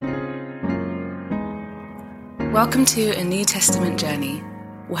Welcome to a New Testament journey.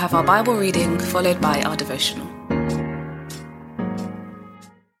 We'll have our Bible reading followed by our devotional.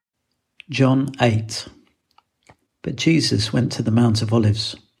 John 8. But Jesus went to the Mount of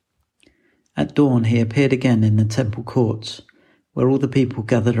Olives. At dawn he appeared again in the temple courts, where all the people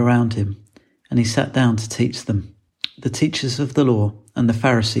gathered around him, and he sat down to teach them. The teachers of the law and the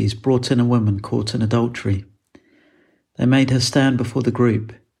Pharisees brought in a woman caught in adultery. They made her stand before the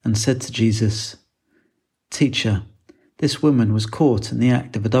group and said to Jesus, "Teacher, this woman was caught in the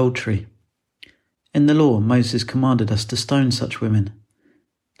act of adultery. In the law, Moses commanded us to stone such women.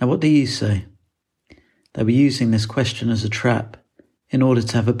 Now what do you say?" They were using this question as a trap in order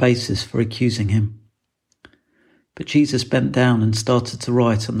to have a basis for accusing him. But Jesus bent down and started to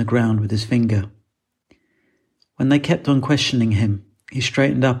write on the ground with his finger. When they kept on questioning him, he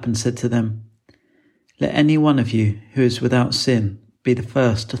straightened up and said to them, "Let any one of you who is without sin be the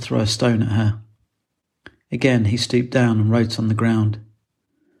first to throw a stone at her." Again he stooped down and wrote on the ground.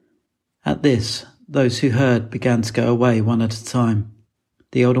 At this, those who heard began to go away one at a time,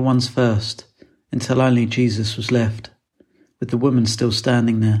 the older ones first, until only Jesus was left, with the woman still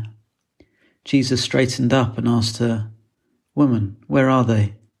standing there. Jesus straightened up and asked her, "Woman, where are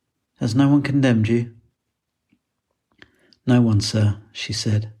they? Has no one condemned you?" "No one, sir," she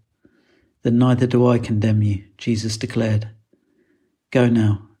said. "Then neither do I condemn you," Jesus declared. "Go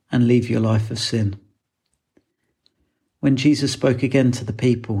now and leave your life of sin." When Jesus spoke again to the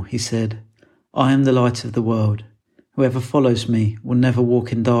people, he said, "I am the light of the world. Whoever follows me will never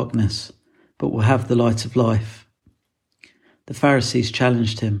walk in darkness, but will have the light of life." The Pharisees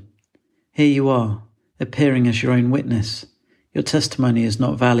challenged him. "Here you are, appearing as your own witness. Your testimony is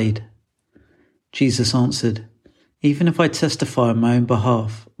not valid." Jesus answered, "Even if I testify on my own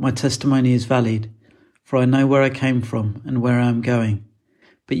behalf, my testimony is valid, for I know where I came from and where I am going.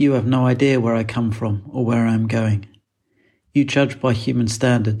 But you have no idea where I come from or where I am going. You judge by human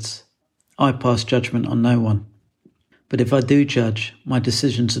standards. I pass judgment on no one. But if I do judge, my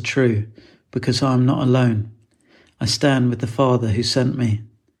decisions are true, because I am not alone. I stand with the Father who sent me.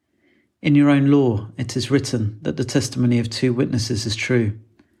 In your own law it is written that the testimony of two witnesses is true.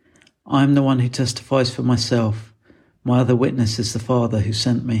 I am the one who testifies for myself. My other witness is the Father who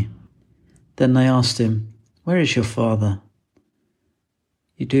sent me." Then they asked him, "Where is your Father?"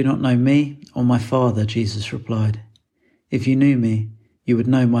 "You do not know me or my Father," Jesus replied. "If you knew me, you would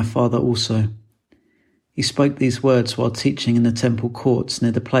know my Father also." He spoke these words while teaching in the temple courts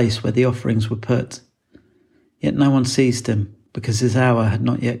near the place where the offerings were put. Yet no one seized him, because his hour had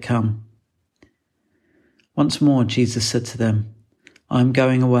not yet come. Once more Jesus said to them, "I am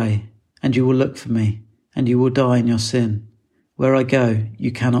going away, and you will look for me, and you will die in your sin. Where I go,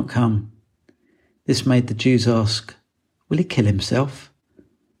 you cannot come." This made the Jews ask, "Will he kill himself?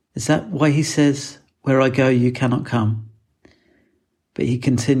 Is that why he says, 'Where I go, you cannot come'?" But he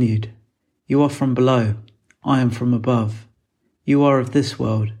continued, "You are from below, I am from above. You are of this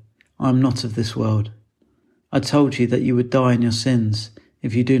world, I am not of this world. I told you that you would die in your sins.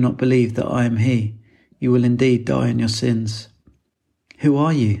 If you do not believe that I am he, you will indeed die in your sins." "Who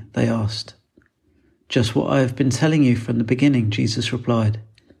are you?" they asked. "Just what I have been telling you from the beginning," Jesus replied.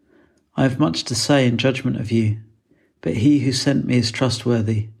 "I have much to say in judgment of you, but he who sent me is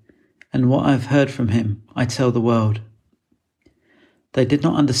trustworthy, and what I have heard from him I tell the world." They did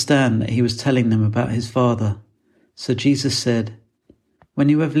not understand that he was telling them about his Father. So Jesus said, "When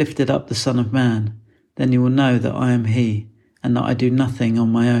you have lifted up the Son of Man, then you will know that I am he, and that I do nothing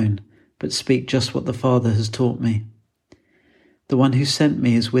on my own, but speak just what the Father has taught me. The one who sent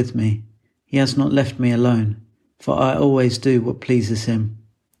me is with me. He has not left me alone, for I always do what pleases him."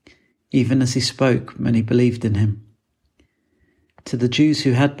 Even as he spoke, many believed in him. To the Jews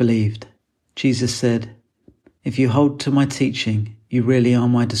who had believed, Jesus said, "If you hold to my teaching, you really are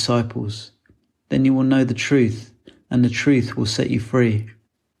my disciples. Then you will know the truth, and the truth will set you free."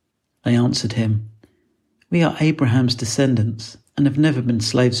 They answered him, "We are Abraham's descendants and have never been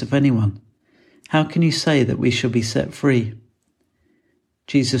slaves of anyone. How can you say that we shall be set free?"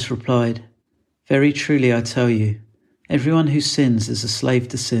 Jesus replied, "Very truly I tell you, everyone who sins is a slave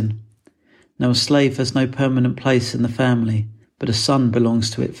to sin. Now a slave has no permanent place in the family, but a son belongs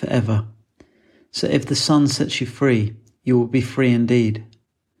to it forever. So if the Son sets you free, you will be free indeed.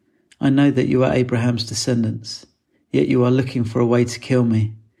 I know that you are Abraham's descendants, yet you are looking for a way to kill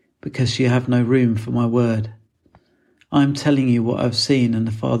me, because you have no room for my word. I am telling you what I have seen in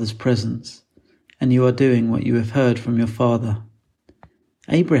the Father's presence, and you are doing what you have heard from your father."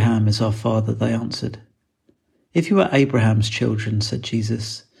 "Abraham is our father," they answered. "If you were Abraham's children," said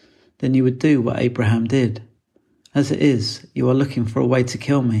Jesus, "then you would do what Abraham did. As it is, you are looking for a way to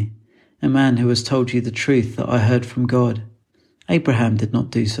kill me, a man who has told you the truth that I heard from God. Abraham did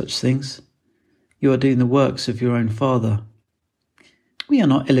not do such things. You are doing the works of your own father." "We are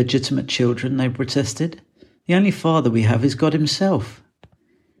not illegitimate children," they protested. "The only father we have is God himself."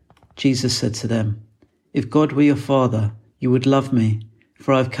 Jesus said to them, "If God were your father, you would love me,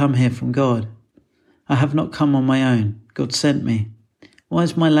 for I have come here from God. I have not come on my own. God sent me. Why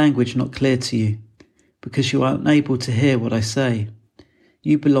is my language not clear to you? Because you are unable to hear what I say.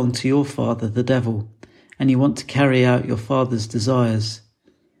 You belong to your father, the devil, and you want to carry out your father's desires.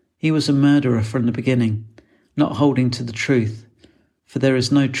 He was a murderer from the beginning, not holding to the truth, for there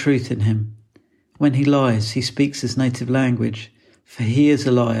is no truth in him. When he lies, he speaks his native language, for he is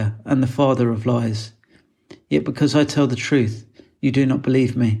a liar and the father of lies. Yet because I tell the truth, you do not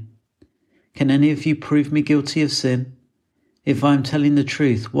believe me. Can any of you prove me guilty of sin? If I am telling the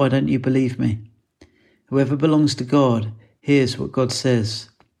truth, why don't you believe me? Whoever belongs to God hears what God says.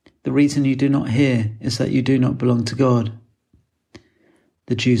 The reason you do not hear is that you do not belong to God."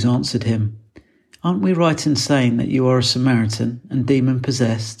 The Jews answered him, "Aren't we right in saying that you are a Samaritan and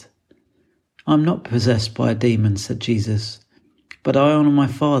demon-possessed?" "I am not possessed by a demon," said Jesus, "but I honour my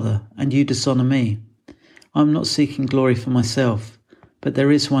Father, and you dishonour me. I am not seeking glory for myself, but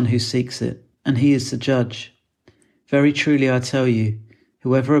there is one who seeks it, and he is the judge. Very truly I tell you,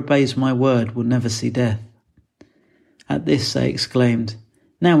 whoever obeys my word will never see death." At this they exclaimed,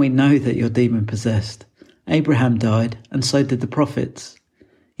 "Now we know that you're demon-possessed. Abraham died, and so did the prophets.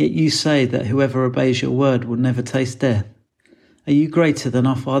 Yet you say that whoever obeys your word will never taste death. Are you greater than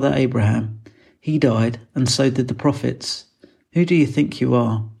our father Abraham? He died, and so did the prophets. Who do you think you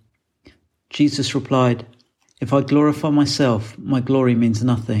are?" Jesus replied, "If I glorify myself, my glory means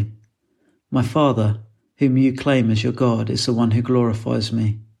nothing. My Father, whom you claim as your God, is the one who glorifies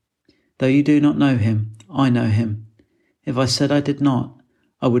me. Though you do not know him, I know him. If I said I did not,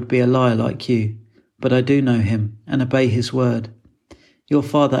 I would be a liar like you, but I do know him and obey his word. Your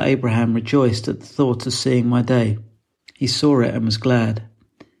father Abraham rejoiced at the thought of seeing my day. He saw it and was glad."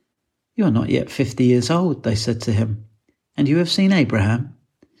 "You are not yet 50 years old," they said to him, "and you have seen Abraham?"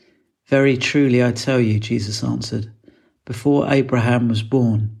 "Very truly I tell you," Jesus answered, "before Abraham was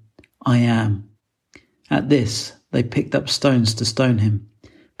born, I am." At this they picked up stones to stone him,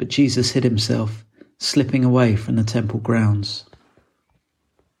 but Jesus hid himself, slipping away from the temple grounds.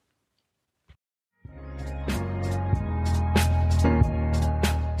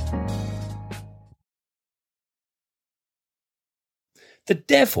 The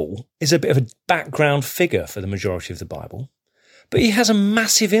devil is a bit of a background figure for the majority of the Bible, but he has a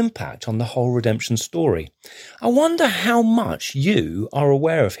massive impact on the whole redemption story. I wonder how much you are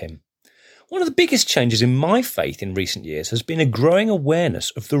aware of him. One of the biggest changes in my faith in recent years has been a growing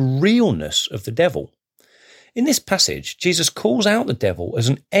awareness of the realness of the devil. In this passage, Jesus calls out the devil as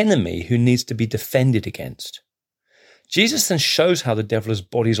an enemy who needs to be defended against. Jesus then shows how the devil has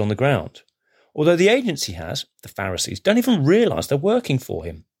bodies on the ground, although the agents he has, the Pharisees, don't even realise they're working for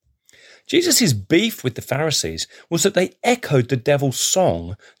him. Jesus' beef with the Pharisees was that they echoed the devil's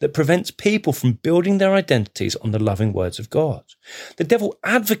song that prevents people from building their identities on the loving words of God. The devil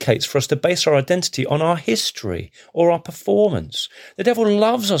advocates for us to base our identity on our history or our performance. The devil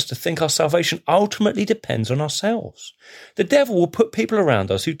loves us to think our salvation ultimately depends on ourselves. The devil will put people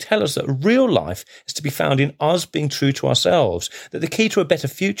around us who tell us that real life is to be found in us being true to ourselves, that the key to a better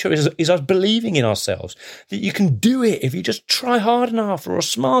future is us believing in ourselves, that you can do it if you just try hard enough or are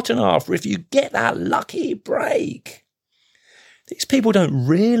smart enough, or if you get that lucky break. These people don't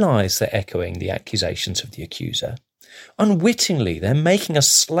realise they're echoing the accusations of the accuser. Unwittingly, they're making us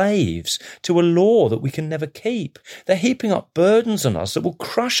slaves to a law that we can never keep. They're heaping up burdens on us that will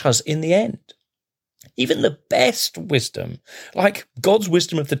crush us in the end. Even the best wisdom, like God's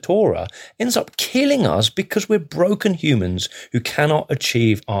wisdom of the Torah, ends up killing us because we're broken humans who cannot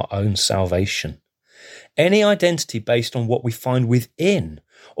achieve our own salvation. Any identity based on what we find within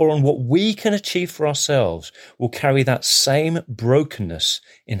or on what we can achieve for ourselves will carry that same brokenness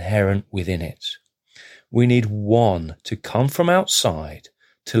inherent within it. We need one to come from outside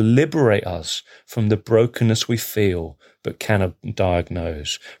to liberate us from the brokenness we feel but cannot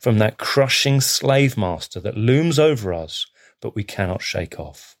diagnose, from that crushing slave master that looms over us but we cannot shake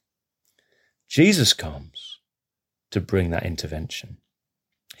off. Jesus comes to bring that intervention.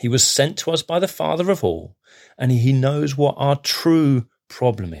 He was sent to us by the Father of all, and he knows what our true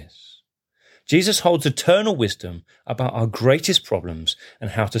problem is. Jesus holds eternal wisdom about our greatest problems and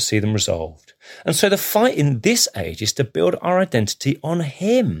how to see them resolved. And so the fight in this age is to build our identity on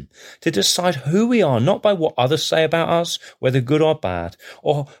him, to decide who we are, not by what others say about us, whether good or bad,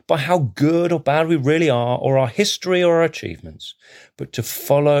 or by how good or bad we really are, or our history or our achievements, but to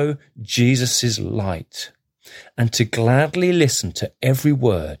follow Jesus' light and to gladly listen to every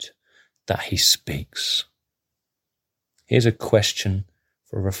word that he speaks. Here's a question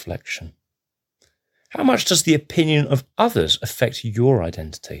for reflection. How much does the opinion of others affect your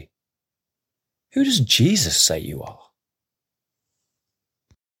identity? Who does Jesus say you are?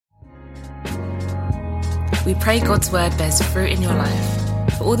 We pray God's word bears fruit in your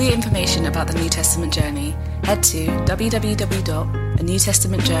life. For all the information about the New Testament journey, head to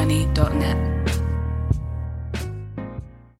www.anewtestamentjourney.net.